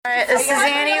This is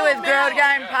Annie with Growed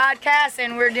Garden Podcast,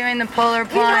 and we're doing the Polar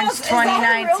Plunge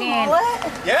 2019.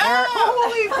 Yeah!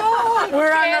 Holy fuck!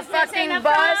 We're on the fucking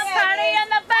bus. Honey in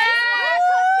the back.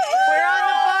 We're on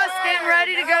the bus getting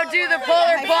ready to go do the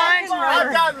Polar Plunge.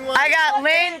 I got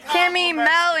Lynn, Kimmy,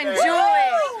 Mel, and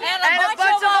Julie. And a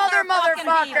bunch of other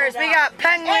motherfuckers. We got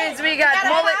Penguins, we got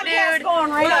Mullet Dude.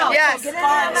 Yes.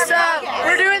 So,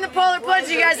 we're doing the Polar Plunge.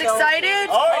 You guys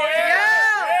excited? Oh, yeah!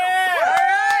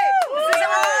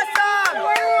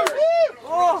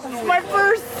 My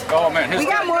first. Oh man, We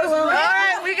got more than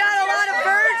Alright, we got a lot of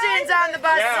virgins on the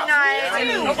bus tonight.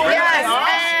 Yes,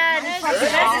 and This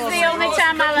is the only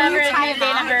time I'll ever admit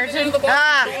being a virgin.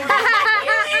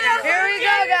 here we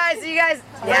go, guys. You guys,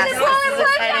 yes, this is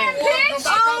exciting.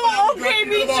 Oh, okay,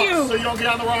 me too. So you don't get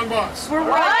on the wrong bus. We're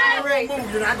right. Move.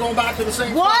 You're not going back to the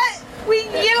same What? We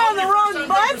get on the wrong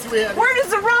bus? Where does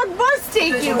the wrong bus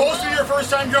take spot. So you? most of your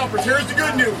first-time jumpers, here's the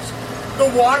good news. The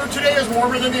water today is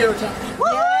warmer than the airtime.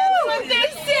 What they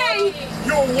say?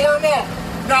 You'll warm up.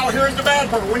 Now here's the bad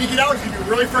part. When you get out, it's going to be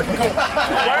really freaking cold.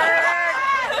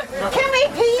 Can we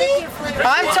pee?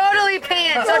 I'm totally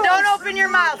peeing, so don't open your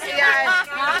mouths, you guys.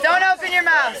 Don't open your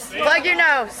mouths. Plug your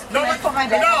nose. No, here.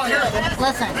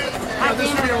 Listen,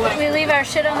 we leave our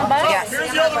shit on the bus. Yes.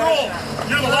 Here's the other rule.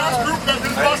 You're the last group that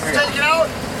this bus is taking out.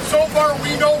 So far,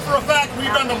 we know for a fact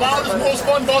we've been the loudest, most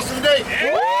fun bus of the day.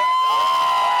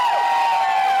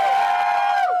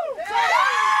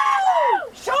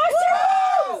 Show us your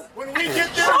boobs! When we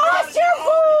get there, Show us your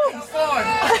boobs! it's fun.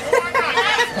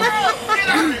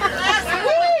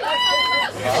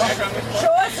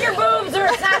 Show us your boobs or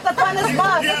it's not the funnest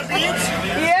bus. Yeah, beach.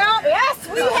 Yeah. Yes,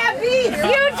 we have beads.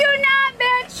 You do not,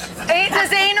 bitch.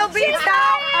 Does anal beads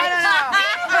count? I don't know.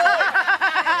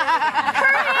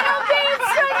 Her anal beads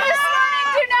from this morning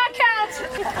do not count.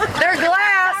 They're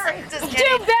glass. Just Do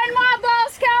kidding. Benoit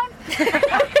balls count?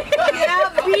 Yeah,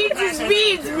 beads is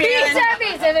beads, man. Beads are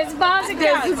beads, and it's balls that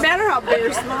count. Doesn't matter how big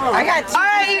or small. I got two.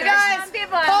 Alright, you guys. Some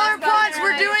people have Polar balls Plunge, that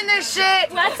we're are- doing this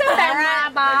shit. What's a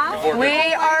Benoit ball?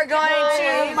 We are going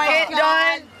to get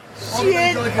done.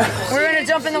 Shit. We're gonna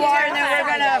jump in the water and then we're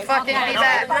gonna fucking be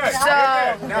back. So,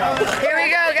 here we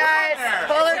go, guys.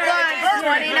 Polar Plunge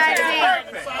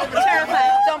 2019.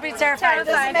 Terrified. Don't be terrified,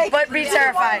 Terrified. but be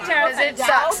terrified, because it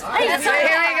sucks. So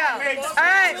here we go.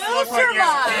 Alright.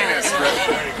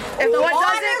 If what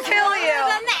doesn't kill you,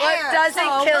 what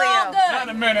doesn't kill you. Not in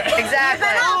a minute. Exactly.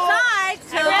 I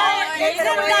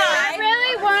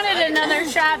really wanted another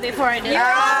shot before I did.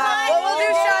 Well, we'll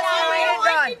do shots when we get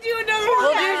done.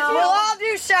 We'll all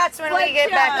do shots when we get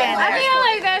back in I there. feel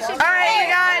like that should. Alright, you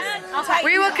guys.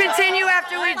 We will continue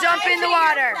after we jump in the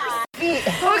water.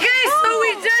 Okay, so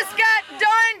we just got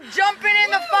done jumping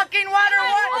in the fucking water.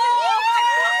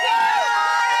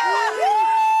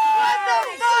 What the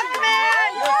fuck,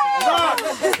 man?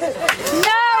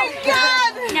 No!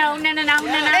 No, no, no, no, no, no.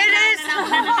 It is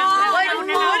like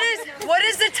what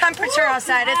is the temperature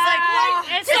outside? It's like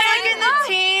in the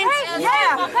teens.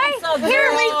 Yeah.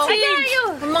 Here, we teach you.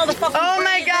 Oh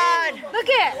my god. Look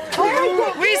at.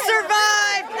 We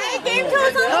survived.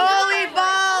 Holy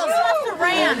balls.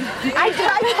 I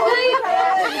told you.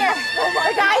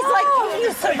 The guy's like, can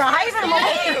you survive? I'm like,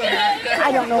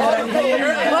 I don't know what I'm doing.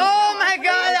 Oh my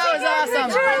god, that was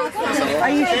awesome. Are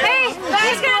you sure? Hey,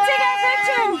 he's gonna take our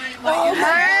picture. All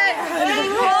right.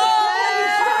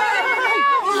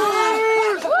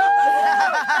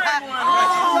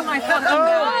 Oh my fucking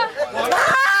god.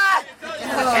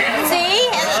 See?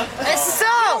 So,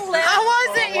 how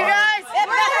was it, you guys?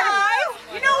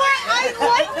 You know what? I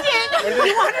liked it.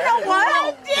 You want to know what? I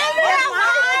did it.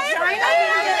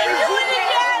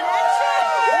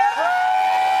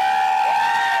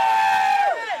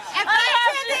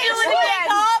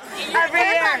 Every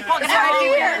year. It's how I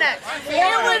keep doing it.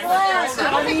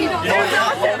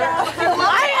 I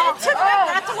took my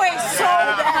breath away so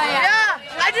bad. Yeah,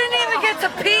 I didn't even get to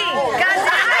pee. God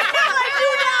damn it.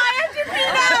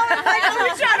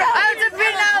 I have to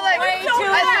pee now, like, I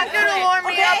think it'll warm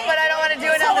me up, but I don't want to do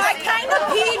it on the I kind of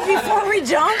peed before we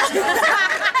jumped. In your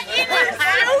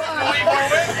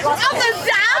suit? On the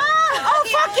down? Oh,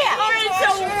 fuck yeah. All right, so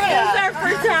this is our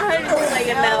first time. Like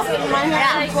a mouth in my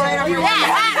hand.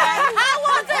 How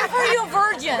was it for you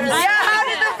virgins? Yeah, how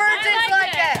did the virgins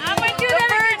like it? I'm gonna do The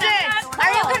that again. virgins.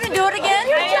 Are you going to do it again?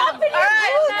 You're jumping. All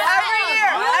right, every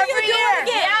year. Every year.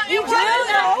 You do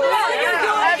it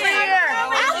Every year.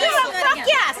 I'll do it. Fuck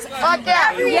yes. Fuck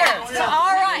yeah. Yes.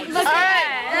 All right. Look at that.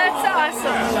 That's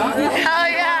awesome. Hell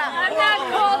yeah. I'm not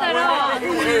cold at all.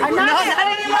 No, not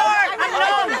anymore. I'm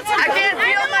numb. I can't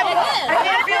feel my. I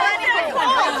can't feel anything.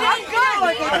 Oh,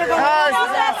 this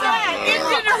is awesome. It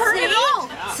didn't hurt at all.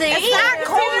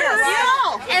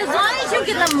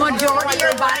 thinking the majority of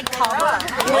your body covered.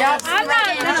 Yep. I'm not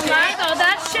gonna lie though,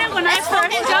 that shit when I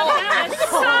first jumped in, I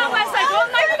was like, oh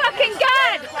my fucking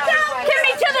god! Give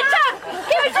me to the top!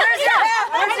 Give me to the top!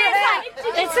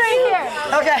 It's right here.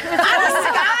 Okay.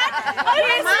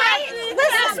 He's like,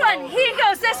 this one. He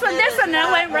goes, this one, and I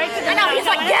went right to the top. He's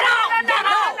like, get out! Get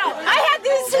out! I had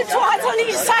these two twats on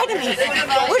each side of me.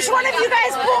 Which one of you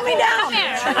guys pull me down?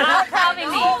 Probably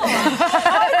me.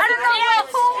 I don't know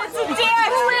who was the dad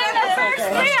who in the first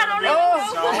three. I don't even know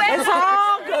who went. It's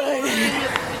all good.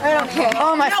 I don't care.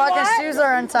 Oh, my fucking shoes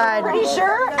are untied. Pretty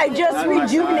sure I just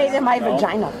rejuvenated my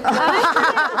vagina. I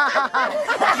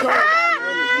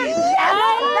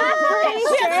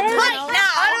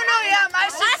don't know, yeah, my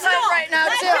shit's tight right now,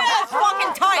 too.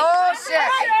 Fucking tight. Oh, shit.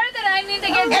 Sure that I need to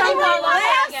get drunk all over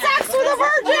Have again. sex with a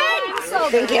virgin.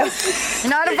 Thank you. You're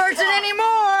not a virgin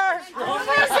anymore. For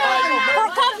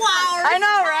a couple hours. I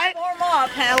know, right? Warm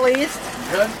up, at least.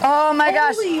 Oh, my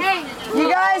gosh. You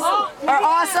guys are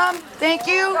awesome. Thank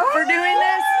you for doing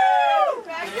this.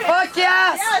 Fuck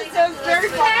yes. It was very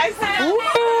fun. Woo!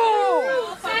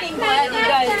 I'm glad you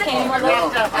guys came.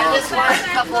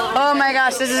 Oh my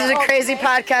gosh, this is a crazy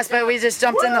podcast, but we just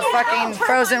jumped in the fucking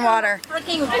frozen water.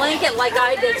 Freaking blanket like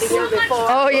I did the year before.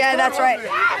 Oh yeah, that's right.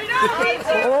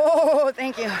 Oh,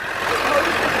 thank you.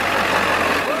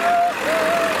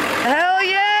 Hell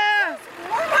yeah!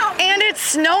 And it's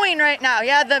snowing right now.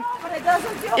 Yeah, But it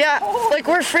doesn't feel cold. like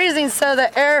we're freezing, so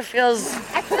the air feels.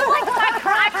 I feel like my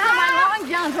crotch and my long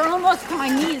johns are almost to my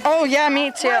knees. Oh yeah,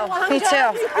 me too. Me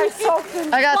too. I soaked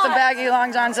in I got the blood. baggy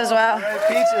long johns as well.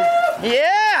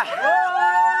 Yeah.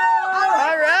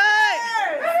 All right.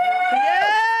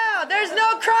 Yeah. There's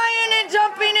no crying and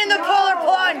jumping in the polar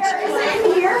plunge.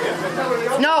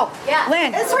 No.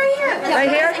 Lynn. It's right here. Right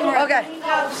here? Okay.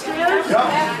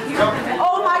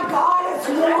 Oh my God, it's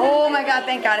warm. Oh my God,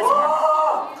 thank God it's warm.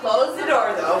 Close the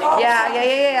door though.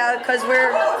 Yeah, because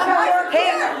we're.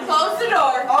 Hey. Close the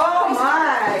door. Oh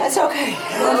my. That's okay.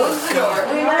 Close the door.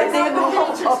 We might need to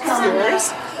go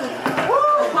upstairs.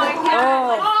 Oh my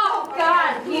God. Oh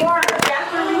God. You are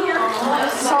bathroom in here.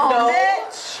 No.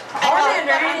 Bitch.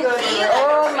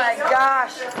 Oh my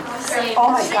gosh. Oh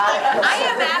my God. I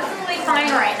am absolutely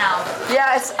fine right now.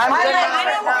 Yeah, I'm good I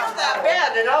right don't now. feel that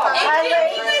bad at all. It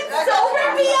didn't even sober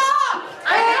me up.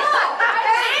 I know.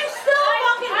 I'm still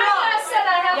fucking drunk. I said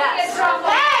I have to get drunk.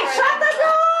 Hey, shut the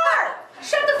door.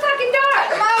 Shut the fucking door.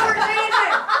 Come on, we're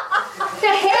changing.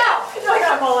 The hell?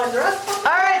 All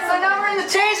right, so now we're in the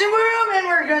changing room and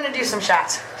we're going to do some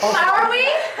shots. Are we?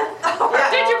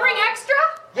 Did you bring extra?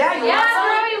 Yeah, you Yeah, want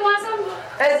some? Robbie wants some.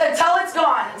 Until it's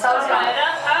gone. Until it's gone.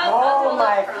 Oh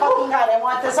my fucking God, I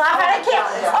want this off and I can't.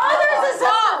 Oh, there's a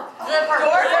zipper.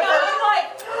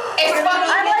 It's fucking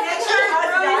I like next the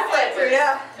year.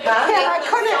 Yeah, I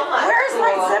couldn't. Where's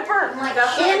my zipper?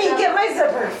 Can't even get my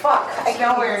zipper. Fuck. I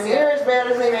can't Nowhere wear near as bad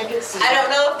as they make it seem. I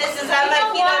don't know if this is on my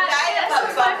keto diet, but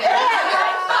fuck it.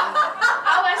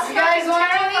 You guys want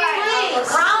anything?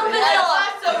 Brown vanilla.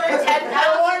 That's over 10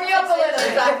 pounds. warm you up a little.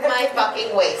 It's off my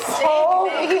fucking waist.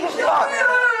 Holy fuck.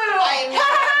 I'm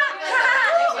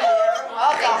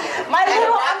My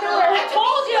little underwear. I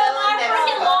told you My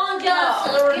freaking long johns.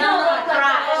 So we're not gonna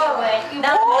cry anyway.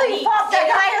 Holy fuck,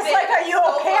 that guy is like, are you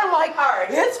okay? I'm like,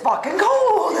 it's fucking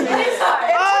cold. It took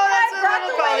my breath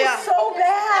away so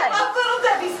bad. little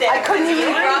Debbie I couldn't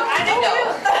even breathe. I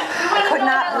I could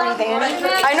not breathe in.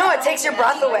 I know, it takes your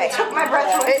breath away. Took my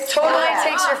breath away. It totally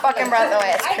takes your fucking breath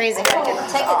away. It's crazy. Hey,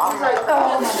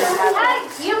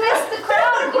 you missed the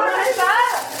crowd. Give it a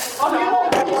shot.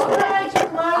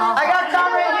 I got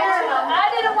Tom right here.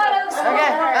 I didn't want to.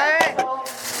 Okay, alright.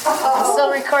 I'm still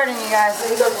recording, you guys.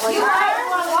 What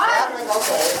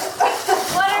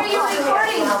are you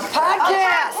recording?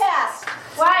 Podcast!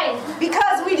 Why?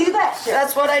 Because we do that shit.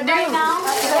 That's what I do.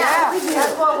 Yeah,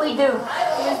 that's what we do.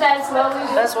 That's what we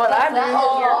do. That's what I do.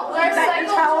 We're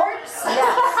cycle jerks.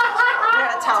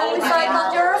 Cycle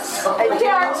jerks. We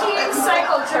are team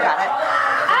cycle jerks.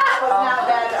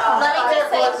 Let me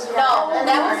just say, no,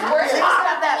 that was worse. It's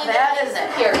not that bad, is it?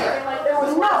 Superior.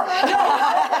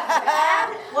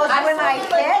 Was when I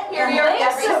hit. Superior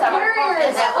every summer.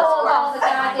 And that was worse.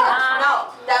 No,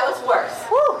 that was worse.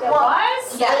 Was?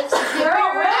 Yes,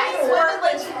 Superior. I swim in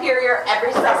Lake Superior every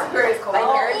summer. My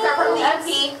parents are from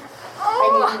DP.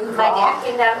 My dad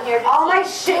came down here. All my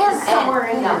shit is somewhere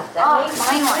in there. That makes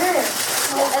mine one.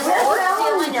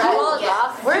 Stealing your clothes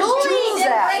off. Where's Jules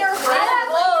at?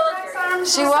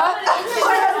 She what?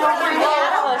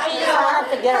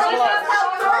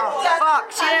 Fuck,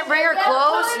 she didn't bring her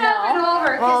clothes?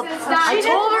 Well, I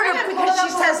told her to. Because she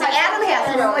says Adam has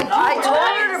it. I'm like, I told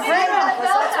her to bring them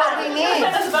because that's what we need.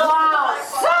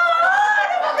 son!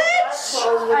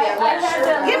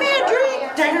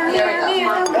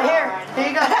 Here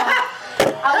you go.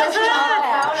 I'll let you know.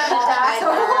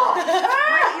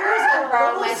 Yours are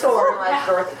borrowed my sword. My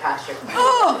Dorothy costume.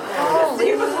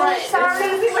 He was right.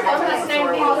 Sorry.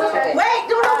 Wait,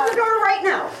 don't open the door right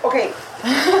now. Okay.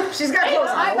 She's got clothes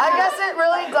on. I guess it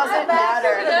really doesn't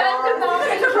matter. Can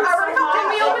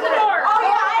we open the door? Oh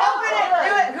yeah, open it.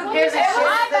 Do it. Who Here's a shit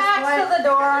My this back's way. to the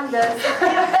door. I'm good.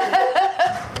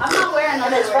 I'm not wearing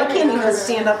underwear. I can't even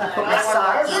stand up and put my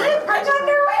socks on.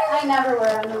 I never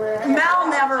wear underwear. Mel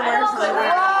never wears underwear.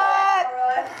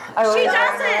 She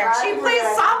doesn't. She plays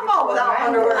softball without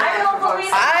underwear. I don't believe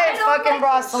it. I fucking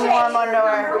brought some warm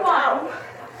underwear.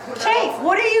 Chafe.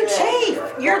 What are you chafe?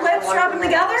 Your lips rubbing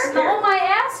together? No, my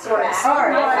ass crack.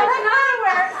 Sorry. My fucking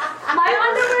underwear. My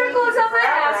underwear goes on my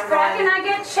ass crack and I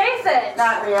get chafed.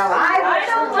 Not really. I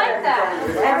don't like that.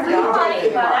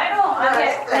 Everybody, but I don't. I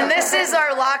get. And this is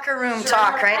our locker room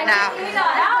talk right now. You know,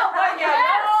 out. Oh, yeah.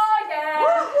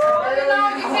 You know,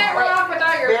 you can't run off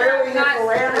without your hair. Not,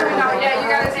 yeah, you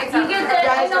gotta take You something. get the,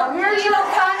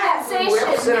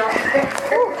 condensation.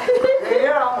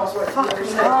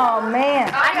 Oh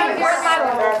man. I know here's my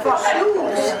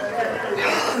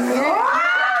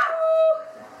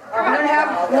You don't have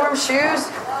warm shoes?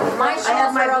 I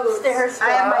have my upstairs. I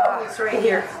have my boots right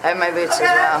here. I have my boots as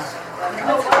well.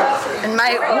 And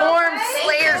my warm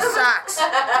Slayer socks. I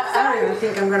don't even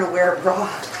think I'm gonna wear a bra.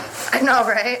 I know,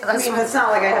 right? I mean, it's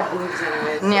not like I have boobs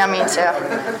anyway. Yeah, me too.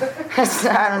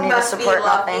 I don't need to support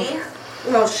nothing.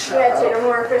 No shit. I don't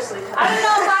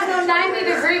know about no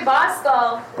 90-degree bus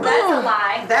though. That's a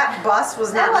lie. That bus was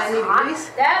not 90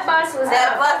 degrees. That bus was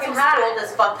That bus fucking was hot. cold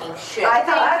as fucking shit. I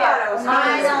thought it was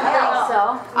I don't think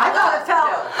so. I thought it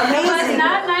felt It's amazing.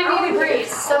 not 90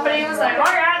 degrees. Somebody was like, oh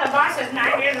yeah, the bus is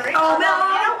 90 degrees. Oh no,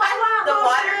 You know what? The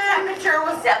water temperature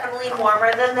was definitely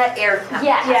warmer than the air temperature.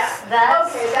 Yes. Yeah.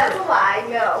 That's Okay, that's a lie.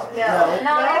 No. No.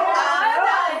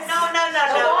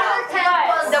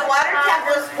 The water temp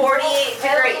was 48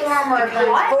 degrees. 48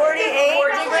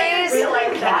 degrees?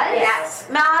 Yes.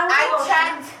 I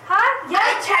checked.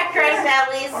 I checked Grand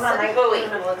Valley's buoy.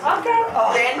 Okay.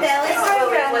 Grand Valley's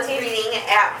buoy was reading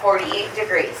at 48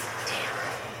 degrees.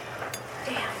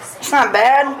 It's not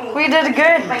bad. We did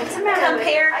good. Compared to what the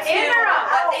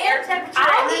air temperature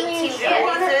at 18 degrees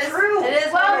is. It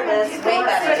is what it is. Way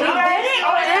better. Did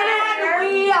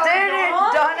it,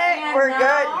 done it, we're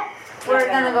good. We're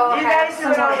gonna go. You guys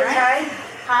do it all the time?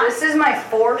 This is my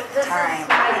fourth time.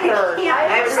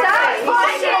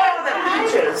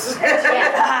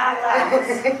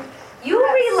 You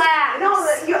relax. No,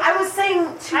 I was saying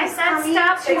I said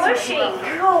stop pushing.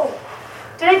 No.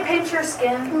 Did I pinch your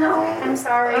skin? No. I'm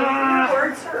sorry.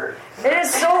 Words hurt. It is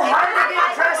so hard to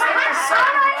get dressed when you're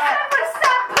soaking wet.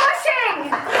 Stop pushing.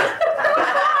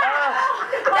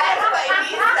 That's what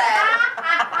he said.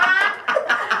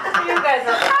 You guys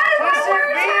are. Push it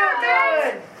real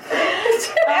good.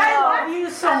 I love you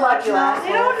so much, I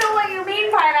don't know what you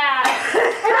mean by that.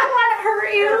 I don't want to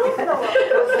hurt you.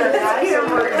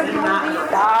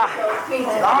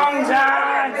 Long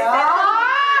John.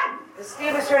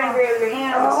 Steve was trying to grab your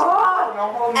hands.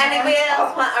 Anybody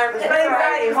else want armpit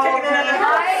fries?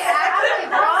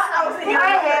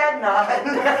 I had none.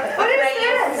 What is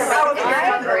this?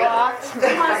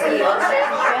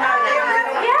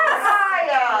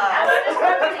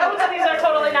 These are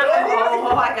totally not.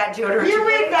 Oh, I got deodorant. You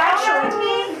read that shirt?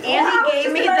 Andy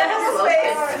gave me this.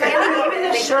 Andy gave me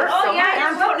this shirt. Oh, yeah. And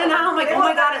I'm putting it on. I'm like, oh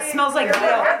my god, it smells like milk.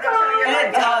 And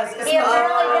it does. It smells.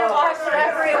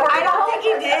 I don't think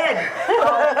he did.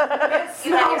 It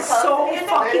smells so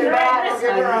fucking bad.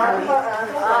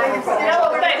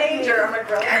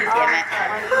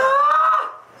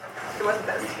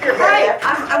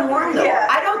 I'm warm though.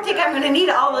 I don't think I'm gonna need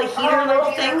all the heater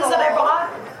little things that I bought.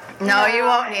 No, you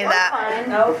won't need that.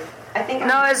 Nope. I think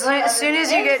No, as soon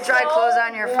as you get dry clothes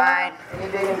on, you're fine.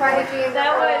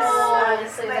 That was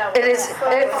honestly that was. It is.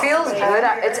 It feels good.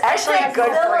 It's actually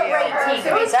good for you.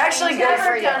 It's actually good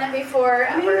for you. Done it before.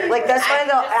 Ever. Like that's why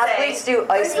the athletes do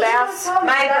ice baths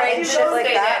My brain and shit like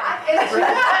that.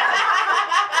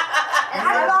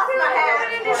 I lost my hat.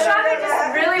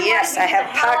 Yes, I have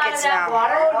pockets now.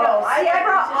 I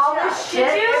brought all this shit.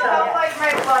 Did you? Like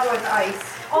my blood was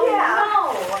ice. Oh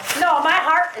No, my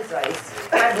heart is ice.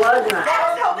 My blood's not.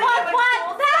 What?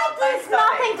 That has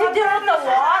nothing to do with the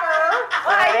water.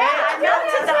 I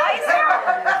melted the ice.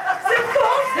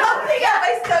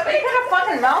 They could have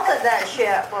fucking melted that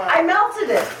shit. I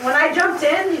melted it. When I jumped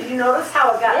in, did you notice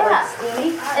how it got like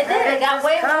steamy? It did. It got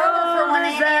way warmer for when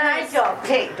Andy and I jumped.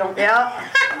 Hey, don't. Yeah.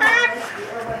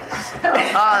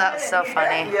 Oh, that was so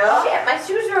funny. Shit, my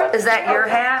shoes are. Is that your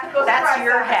hat? That's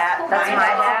your hat. That's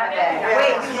my hat.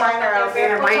 Wait, mine are over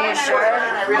here. Are you sure?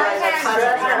 I realized I cut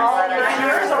it.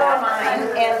 Yours or mine.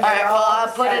 And Alright, well,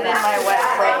 I'll put it in my wet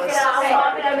clothes.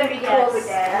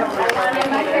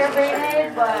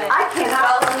 I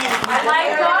cannot.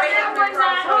 My daughter was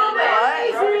at home.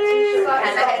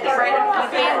 And I had to write a I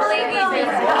can't believe you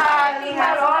did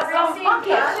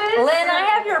Lynn, I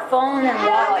have your phone and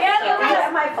wallet. Yeah, you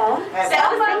have my phone?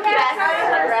 That was the best.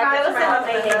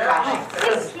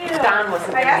 Don was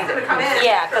I asked him to come in.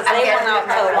 Yeah, because they went out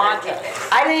to Wonka.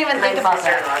 I didn't even think about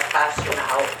that.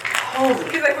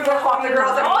 He's like, we were walking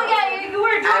girls. Oh, yeah, you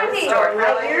were doing these.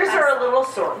 My ears are a little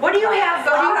sore. What do you have?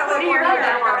 What do your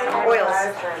hair? Oils.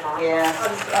 Yeah.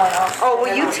 Oh,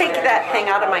 will you take that thing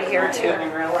out of my hair too?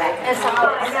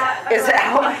 Is it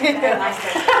out?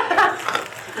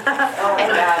 Oh my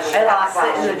gosh. I lost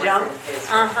it in the jump.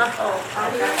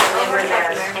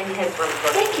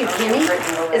 Thank you, Kimmy.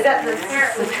 Is that the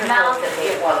Mouth?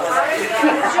 It was. I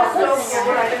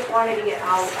just wanted to get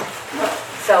out.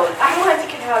 So I wanted to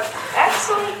get out.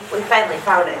 Actually, we finally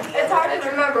found it. it's hard to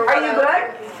remember. Are you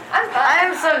good? I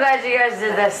am so glad you guys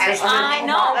did this. I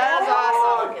know. That was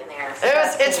awesome.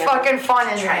 It's fucking fun,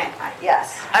 isn't it?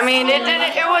 Yes. I mean,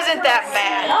 it wasn't that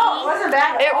bad. No, it wasn't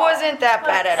bad. It wasn't that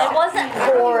bad at all. wasn't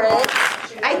horrid.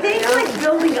 I think like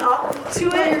building up to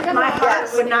it, my heart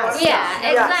would not stop.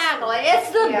 Yeah, exactly. It's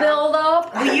the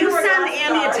build-up. Will you send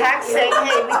Andy a text saying,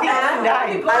 hey, we think you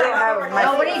died? I don't have it.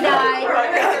 Nobody died.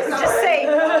 Just say,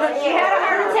 she had a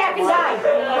heart attack and died.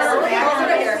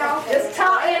 Just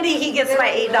tell Andy he gets my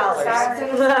 $8.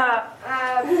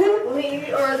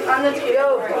 On the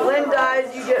table. Lynn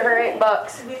dies, you get her $8.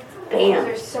 Damn.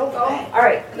 They're so good. All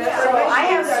right, so I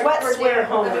have sweat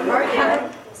home.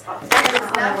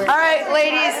 Alright,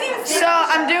 ladies, so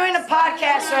I'm doing a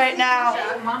podcast right now.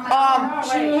 How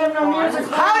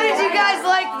did you guys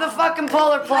like the fucking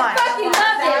polar plunge?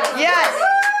 Yes.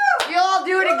 You'll all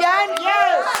do it again?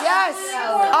 Yes.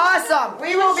 Awesome.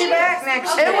 We will be back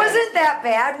next year. It wasn't that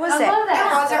bad, was it?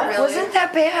 It wasn't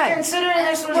that bad. Considering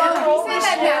this was the coldest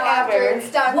year ever and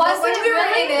stuff. Wasn't it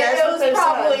really? It was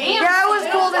probably. Yeah, it was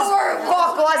cold as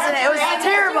fuck, wasn't it? It was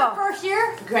terrible. First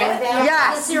year?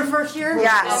 Yes. This your first year?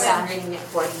 Yes.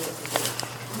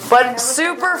 But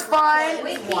super fun.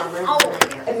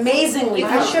 Amazingly.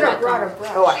 I should have brought a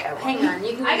brush. Oh, I have. Hang on.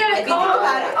 You can I got a comb.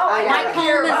 My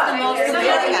comb is the most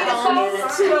amazing comb.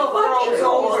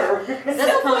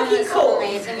 This comb is so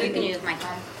amazing. You can use my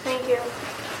comb. Thank you.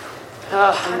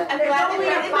 And there's only a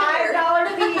 $5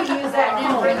 fee to use that. I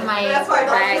didn't bring my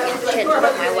bag and shit to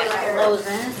put my wet clothes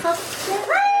in. It's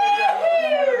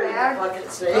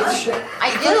upstairs.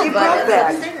 I do, but it's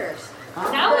upstairs.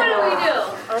 Now what do we do?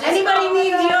 Anybody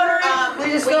need deodorant? We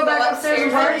just go back upstairs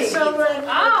and party.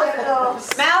 Oh,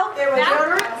 Smell? There was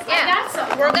deodorant? I got some.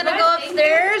 We're gonna go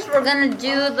upstairs. We're gonna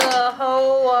do the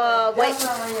whole wait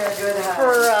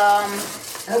for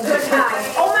A good time.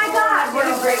 Oh my God, what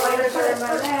a great way to start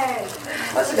my day.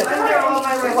 What's a good time?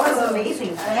 It was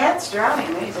amazing. That's drowning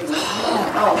amazing.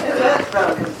 Oh, that's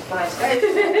probably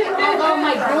although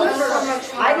my boots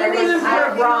are I didn't even put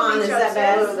a bra on, is that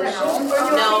bad?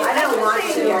 No, I don't want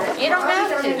to. you don't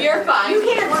have to. You're fine. You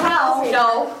can't tell.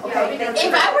 No. Okay, thank you.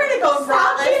 If I were to go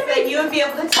braless, then you would be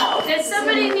able to tell. Did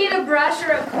somebody need a brush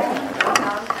or a comb?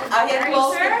 I'll hit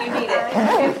both sure? if you need it.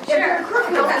 Sure.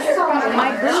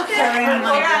 My boots are in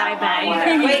my dry bag.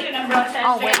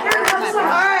 Oh wait.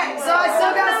 Alright, so I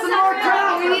still got some more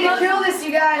crap. We need to kill this,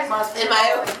 you guys. Am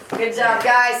I? Good job,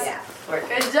 guys.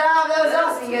 Good job. That was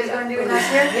awesome. You guys gonna do it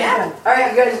next year? Yeah.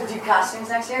 Alright, you guys do costumes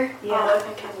next year? Yeah.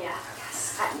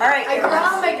 Alright. I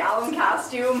brought my Gollum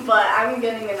costume, but I'm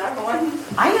getting another one.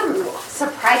 I am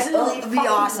surprisingly It'll be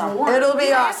awesome. It'll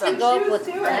be awesome. Go with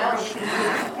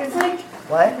It's like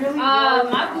What?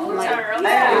 My boots are Here's okay.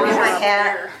 my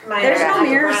hat. There's no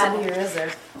mirrors in here, is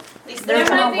there? There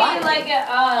might be like a,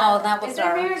 Oh, that was is there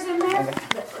our. mirrors in there?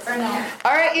 Or no?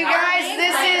 Alright, you guys,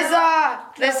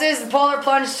 this is Polar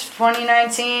Plunge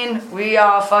 2019. We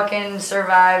all fucking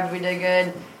survived. We did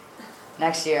good.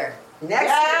 Next year. Next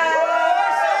year.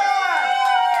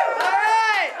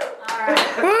 Alright!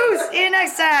 Woo! See you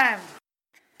next time!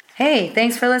 Hey,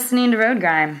 thanks for listening to Road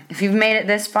Grime. If you've made it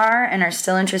this far and are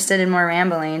still interested in more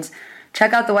ramblings,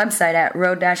 check out the website at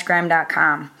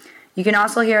road-grime.com. You can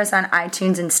also hear us on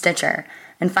iTunes and Stitcher.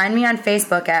 And find me on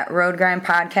Facebook at Road Grime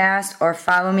Podcast or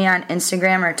follow me on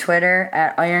Instagram or Twitter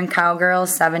at Iron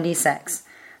Cowgirl76.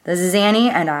 This is Annie,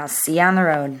 and I'll see you on the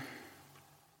road.